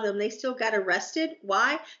saw them. They still got arrested.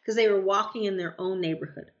 Why? Because they were walking in their own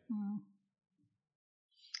neighborhood.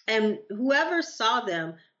 And whoever saw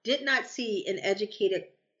them did not see an educated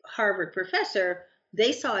Harvard professor.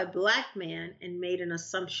 They saw a Black man and made an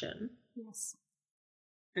assumption. Yes.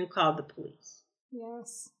 And called the police.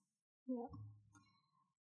 Yes. Yeah.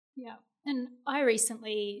 Yeah. And I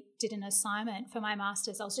recently did an assignment for my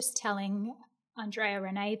master's. I was just telling Andrea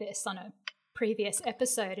Renee this on a previous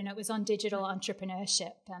episode, and it was on digital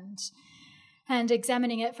entrepreneurship. And and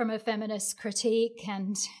examining it from a feminist critique.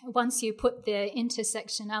 And once you put the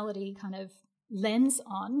intersectionality kind of lens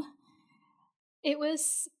on, it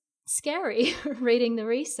was scary reading the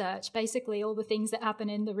research. Basically, all the things that happen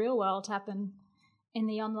in the real world happen in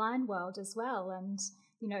the online world as well. And,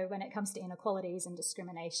 you know, when it comes to inequalities and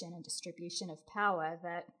discrimination and distribution of power,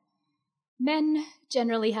 that men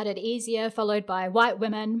generally had it easier, followed by white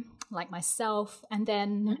women like myself. And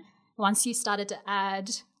then once you started to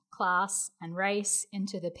add class and race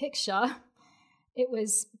into the picture, it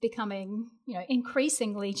was becoming, you know,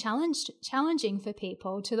 increasingly challenging for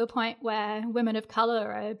people, to the point where women of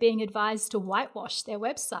color are being advised to whitewash their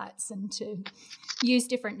websites and to use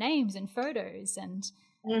different names and photos, and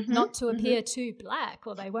not to appear too black,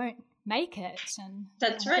 or they won't make it, and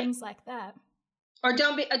that's right, things like that. Or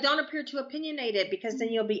don't appear too opinionated, because then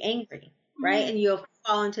you'll be angry, right? And you'll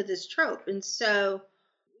fall into this trope. And so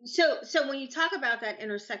when you talk about that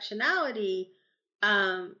intersectionality,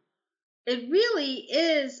 it really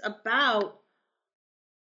is about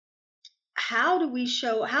how are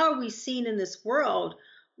we seen in this world?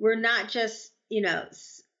 We're not just, you know,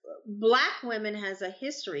 Black women has a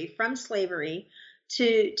history from slavery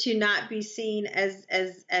to not be seen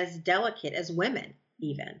as delicate, as women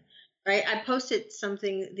even, right? I posted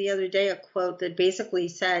something the other day, a quote that basically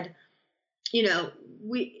said, you know,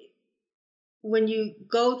 when you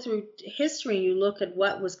go through history and you look at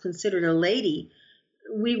what was considered a lady,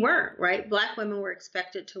 we weren't, right? Black women were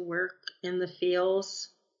expected to work in the fields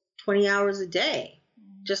 20 hours a day,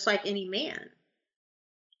 just like any man,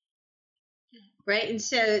 right? And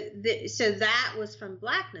so that was from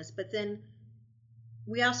Blackness. But then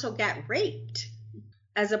we also got raped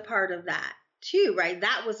as a part of that too, right?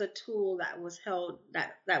 That was a tool that was held,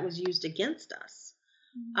 that was used against us.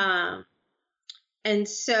 And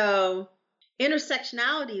so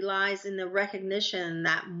intersectionality lies in the recognition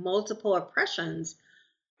that multiple oppressions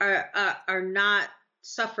are not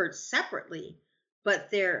suffered separately, but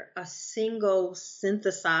they're a single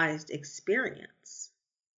synthesized experience.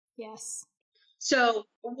 Yes. So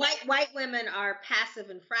white women are passive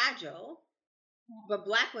and fragile, but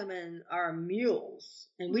Black women are mules,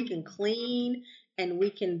 and we can clean, and we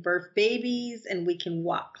can birth babies, and we can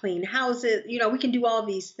clean houses. You know, we can do all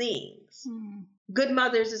these things. Good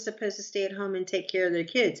mothers are supposed to stay at home and take care of their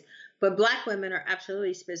kids, but Black women are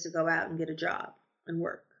absolutely supposed to go out and get a job and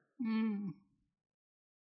work.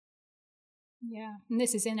 Yeah, and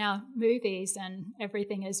this is in our movies and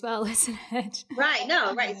everything as well, isn't it? Right.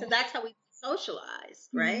 No, right. So that's how we socialize,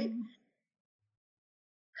 right?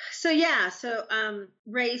 So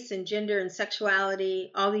race and gender and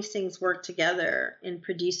sexuality, all these things work together in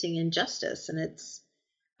producing injustice, and it's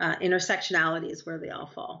intersectionality is where they all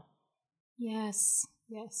fall. Yes.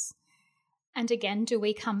 And again, do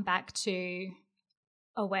we come back to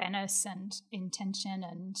awareness and intention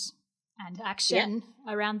and action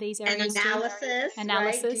around these areas? And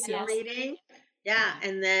analysis, right? Reading. Yeah,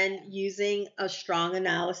 and then using a strong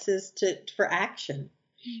analysis for action.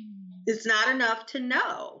 It's not enough to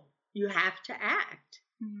know. You have to act.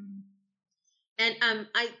 And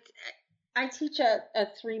I teach a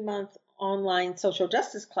 3-month online social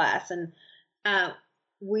justice class, and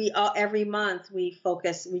every month we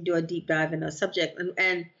do a deep dive in a subject,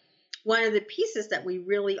 and one of the pieces that we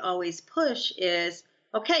really always push is,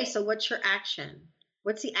 okay, so what's your action?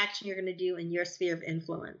 What's the action you're going to do in your sphere of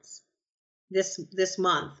influence this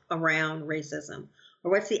month around racism? Or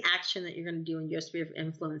what's the action that you're going to do in your sphere of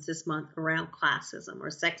influence this month around classism or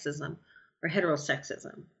sexism or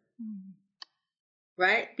heterosexism?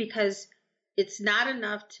 Right? Because it's not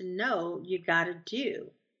enough to know, you got to do.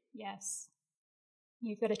 Yes.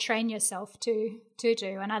 You've got to train yourself to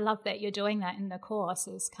do. And I love that you're doing that in the course,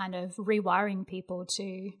 is kind of rewiring people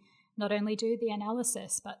to not only do the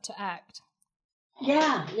analysis, but to act.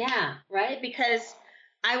 Yeah, right? Because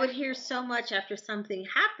I would hear so much after something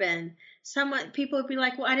happened, people would be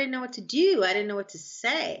like, well, I didn't know what to do. I didn't know what to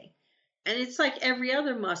say. And it's like every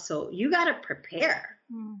other muscle. You got to prepare.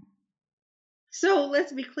 So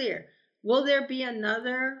let's be clear. Will there be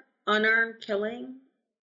another unearned killing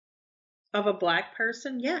of a Black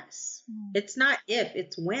person? Yes. It's not if,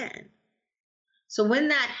 it's when. So when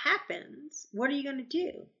that happens, what are you going to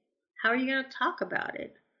do? How are you going to talk about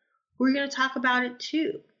it? Who are you going to talk about it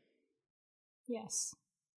to? Yes.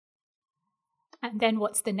 And then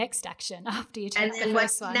what's the next action after you take the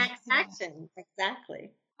first one? Next action? Exactly.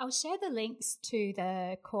 I'll share the links to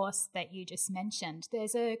the course that you just mentioned.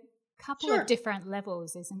 There's a couple of different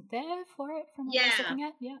levels, isn't there, for it from what I was looking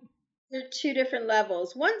at? Yeah. There are 2 different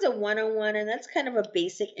levels. One's a 101, and that's kind of a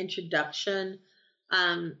basic introduction.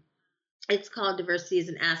 It's called Diversity as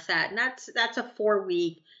an Asset, and that's a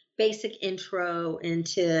 4-week. basic intro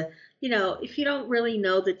into, if you don't really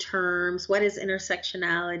know the terms, what is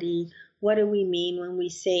intersectionality? What do we mean when we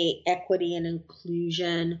say equity and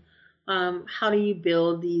inclusion? How do you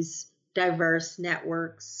build these diverse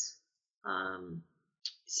networks?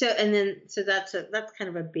 So that's kind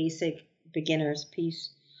of a basic beginner's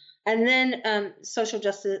piece. And then Social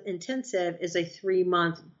Justice Intensive is a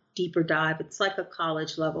 3-month deeper dive. It's like a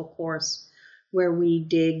college level course where we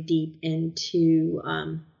dig deep into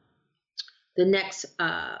the next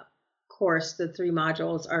course. The 3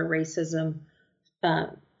 modules are racism,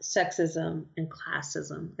 sexism, and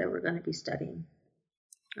classism that we're going to be studying.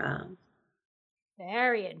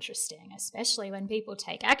 Very interesting, especially when people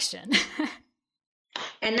take action.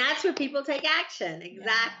 And that's where people take action.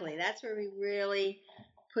 Exactly. Yeah. That's where we really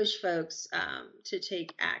push folks to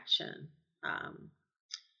take action.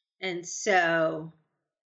 And so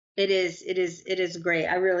it is great.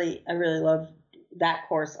 I really love that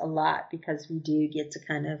course a lot because we do get to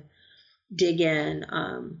kind of dig in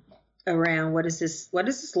around what does this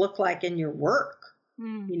look like in your work?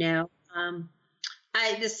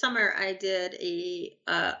 This summer I did a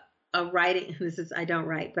writing. I don't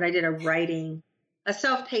write, but I did a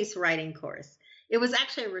self-paced writing course. It was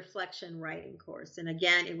actually a reflection writing course. And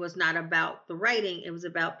again, it was not about the writing. It was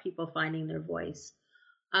about people finding their voice.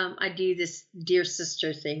 I do this Dear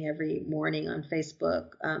Sister thing every morning on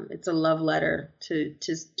Facebook. It's a love letter to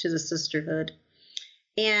the sisterhood.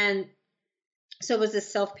 And so it was a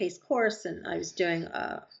self-paced course, and I was doing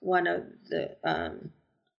one of the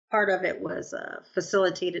part of it was a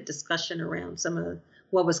facilitated discussion around some of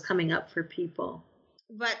what was coming up for people.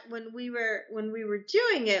 But when we were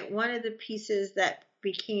doing it, one of the pieces that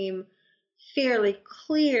became fairly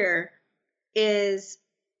clear is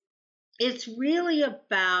it's really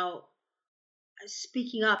about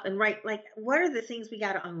speaking up and what are the things we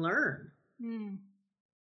got to unlearn?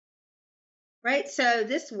 Right? So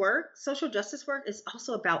this work, social justice work, is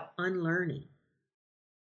also about unlearning.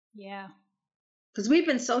 Yeah. Because we've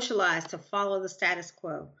been socialized to follow the status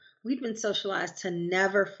quo. We've been socialized to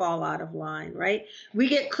never fall out of line, right? We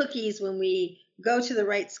get cookies when we go to the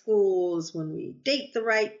right schools, when we date the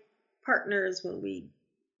right partners, when we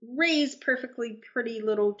raise perfectly pretty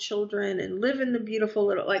little children and live in the beautiful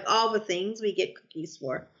little, all the things we get cookies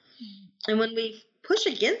for. And when we push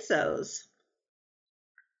against those,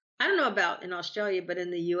 I don't know about in Australia, but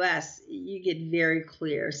in the US, you get very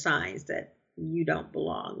clear signs that you don't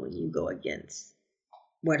belong when you go against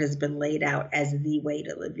what has been laid out as the way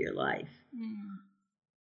to live your life.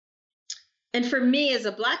 And for me as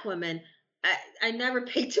a Black woman, I never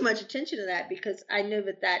paid too much attention to that because I knew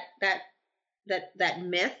that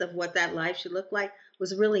myth of what that life should look like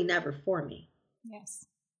was really never for me. Yes.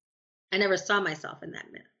 I never saw myself in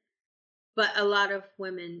that myth. But a lot of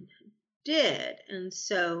women did. And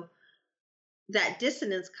so that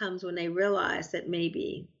dissonance comes when they realize that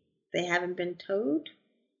maybe they haven't been told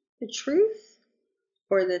the truth,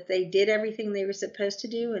 or that they did everything they were supposed to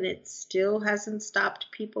do and it still hasn't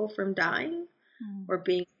stopped people from dying or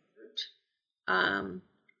being hurt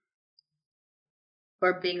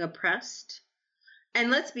or being oppressed.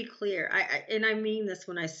 And let's be clear, I mean this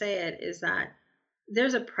when I say it, is that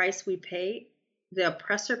there's a price we pay. The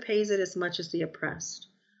oppressor pays it as much as the oppressed.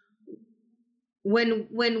 When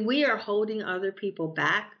we are holding other people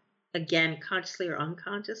back, again, consciously or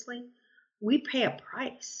unconsciously, we pay a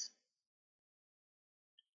price.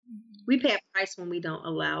 We pay a price when we don't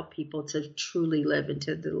allow people to truly live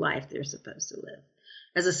into the life they're supposed to live.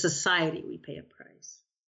 As a society, we pay a price.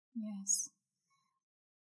 Yes.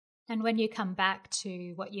 And when you come back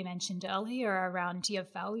to what you mentioned earlier around your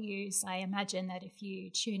values, I imagine that if you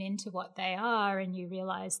tune into what they are and you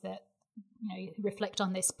realize that, you reflect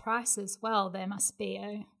on this price as well, there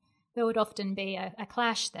would often be a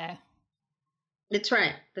clash there. That's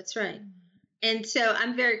right. And so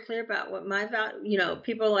I'm very clear about what my value,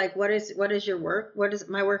 people are like, what is your work?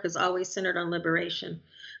 My work is always centered on liberation.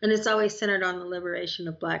 And it's always centered on the liberation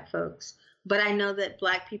of Black folks. But I know that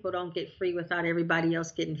Black people don't get free without everybody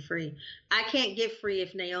else getting free. I can't get free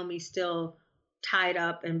if Naomi's still tied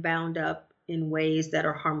up and bound up in ways that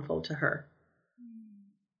are harmful to her.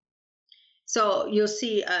 So you'll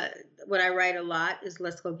see what I write a lot is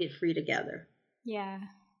let's go get free together. Yeah.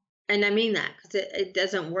 And I mean that because it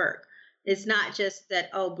doesn't work. It's not just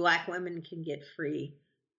that, Black women can get free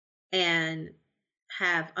and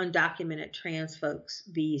have undocumented trans folks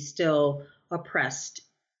be still oppressed.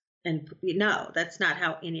 And no, that's not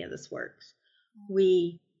how any of this works.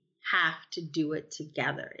 We have to do it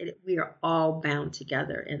together. We are all bound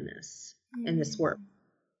together in this work.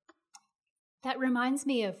 That reminds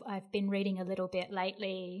me of, I've been reading a little bit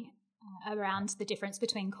lately around the difference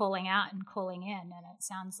between calling out and calling in. And it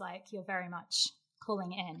sounds like you're very much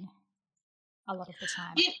calling in a lot of the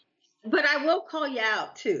time. Yeah, but I will call you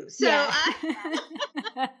out too. So yeah.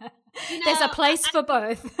 There's a place for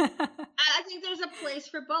both. I think there's a place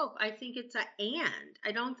for both. I think it's a and.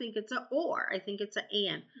 I don't think it's a or. I think it's a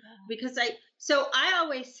and. Yeah. Because I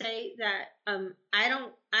always say that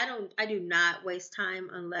I do not waste time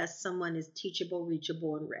unless someone is teachable,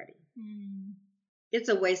 reachable, and ready. It's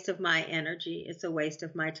a waste of my energy. It's a waste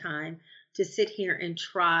of my time to sit here and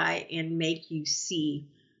try and make you see,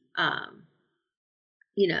 Yeah,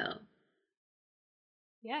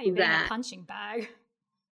 you're being a punching bag.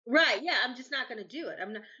 Right. Yeah. I'm just not going to do it.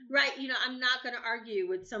 I'm not right. I'm not going to argue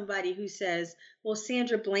with somebody who says, well,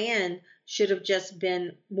 Sandra Bland should have just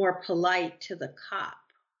been more polite to the cop.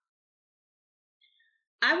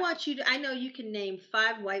 I know you can name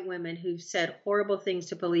 5 white women who've said horrible things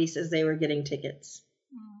to police as they were getting tickets,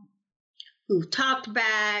 who've talked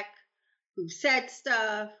back, who've said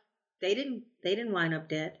stuff. They didn't wind up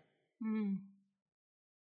dead.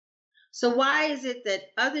 So why is it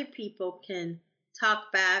that other people can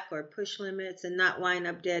talk back or push limits and not wind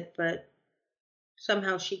up dead, but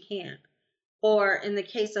somehow she can't? Or in the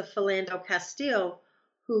case of Philando Castile,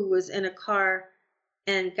 who was in a car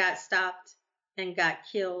and got stopped and got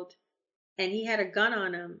killed, and he had a gun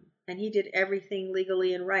on him, and he did everything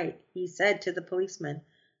legally and right. He said to the policeman,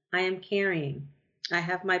 I am carrying. I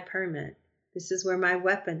have my permit. This is where my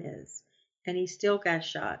weapon is. And he still got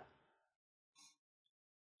shot.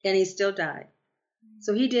 And he still died.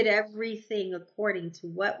 So he did everything according to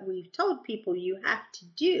what we've told people you have to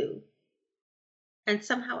do. And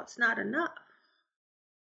somehow it's not enough.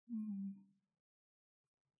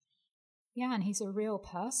 Yeah, and he's a real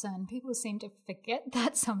person. People seem to forget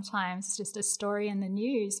that sometimes. It's just a story in the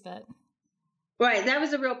news, but... Right, that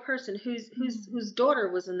was a real person whose daughter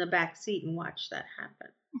was in the back seat and watched that happen.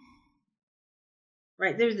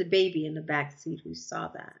 Right, there's a baby in the back seat who saw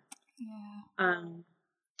that. Yeah.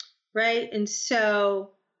 Right, and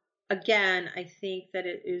so, again, I think that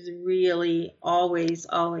it is really always,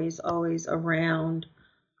 always, always around...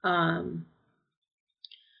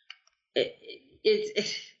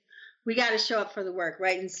 we got to show up for the work,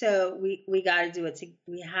 right? And so we got to do it.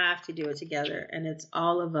 We have to do it together. And it's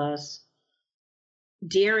all of us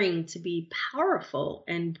daring to be powerful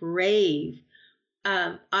and brave.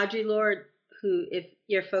 Audre Lorde, who, if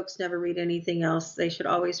your folks never read anything else, they should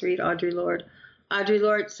always read Audre Lorde. Audre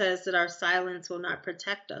Lorde says that our silence will not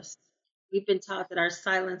protect us. We've been taught that our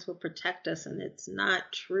silence will protect us, and it's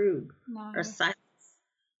not true. No.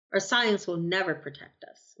 Our silence will never protect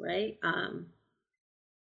us, right?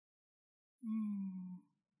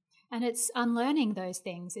 And it's unlearning those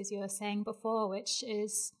things, as you were saying before, which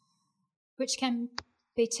can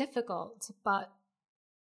be difficult, but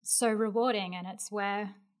so rewarding. And it's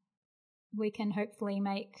where we can hopefully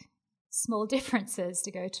make small differences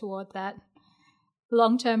to go toward that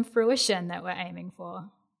long-term fruition that we're aiming for.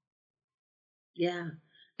 Yeah.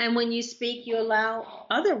 And when you speak, you allow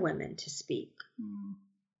other women to speak.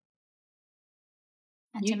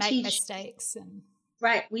 And to make mistakes.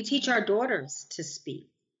 Right. We teach our daughters to speak.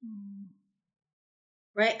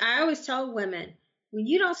 Right. I always tell women, when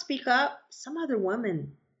you don't speak up, some other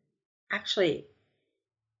woman actually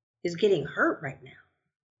is getting hurt right now.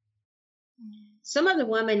 Some other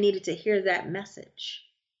woman needed to hear that message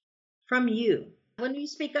from you. When you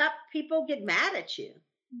speak up, people get mad at you.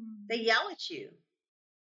 They yell at you.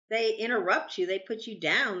 They interrupt you. They put you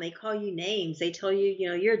down. They call you names. They tell you,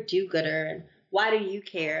 you're a do-gooder and why do you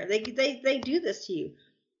care? They do this to you.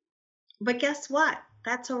 But guess what?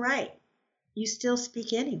 That's all right. You still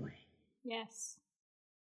speak anyway. Yes.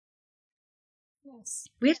 Yes.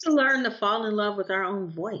 We have to learn to fall in love with our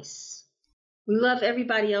own voice. We love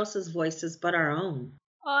everybody else's voices but our own.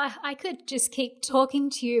 Oh, I could just keep talking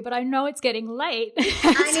to you, but I know it's getting late. I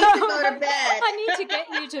need to go to bed. I need to get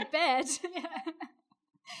you to bed.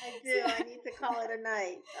 I do. I need to call it a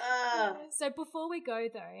night. So before we go,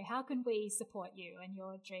 though, how can we support you and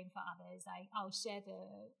your dream for others? I'll share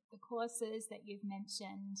the courses that you've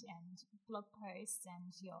mentioned and blog posts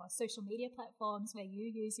and your social media platforms where you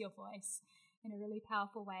use your voice in a really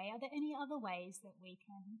powerful way. Are there any other ways that we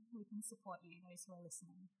can support you, those who are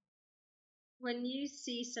listening? When you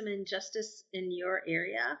see some injustice in your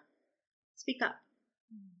area, speak up.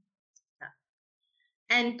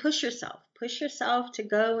 And push yourself. Push yourself to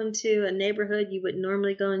go into a neighborhood you wouldn't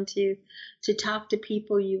normally go into, to talk to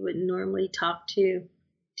people you wouldn't normally talk to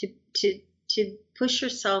push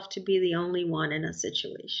yourself to be the only one in a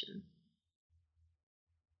situation.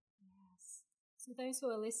 Yes. So those who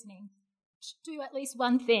are listening, do at least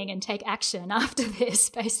one thing and take action after this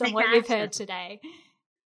based on what you've heard today.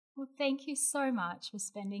 Well, thank you so much for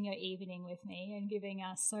spending your evening with me and giving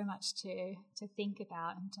us so much to think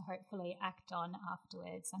about and to hopefully act on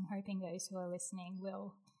afterwards. I'm hoping those who are listening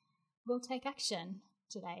will take action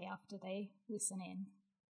today after they listen in.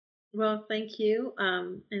 Well, thank you,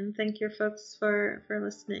 and thank your folks for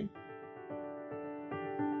listening.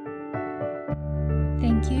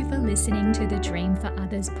 Thank you for listening to the Dream for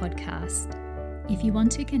Others podcast. If you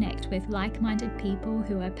want to connect with like-minded people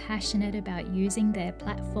who are passionate about using their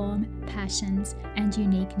platform, passions, and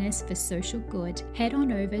uniqueness for social good, head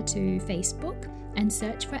on over to Facebook and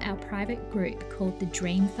search for our private group called the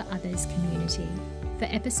Dream for Others community. For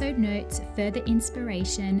episode notes, further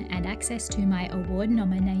inspiration, and access to my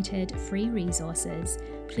award-nominated free resources,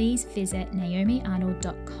 please visit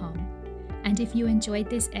naomiarnold.com. And if you enjoyed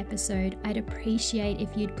this episode, I'd appreciate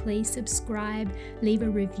if you'd please subscribe, leave a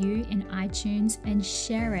review in iTunes, and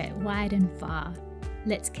share it wide and far.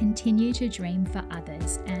 Let's continue to dream for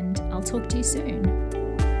others, and I'll talk to you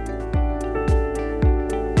soon.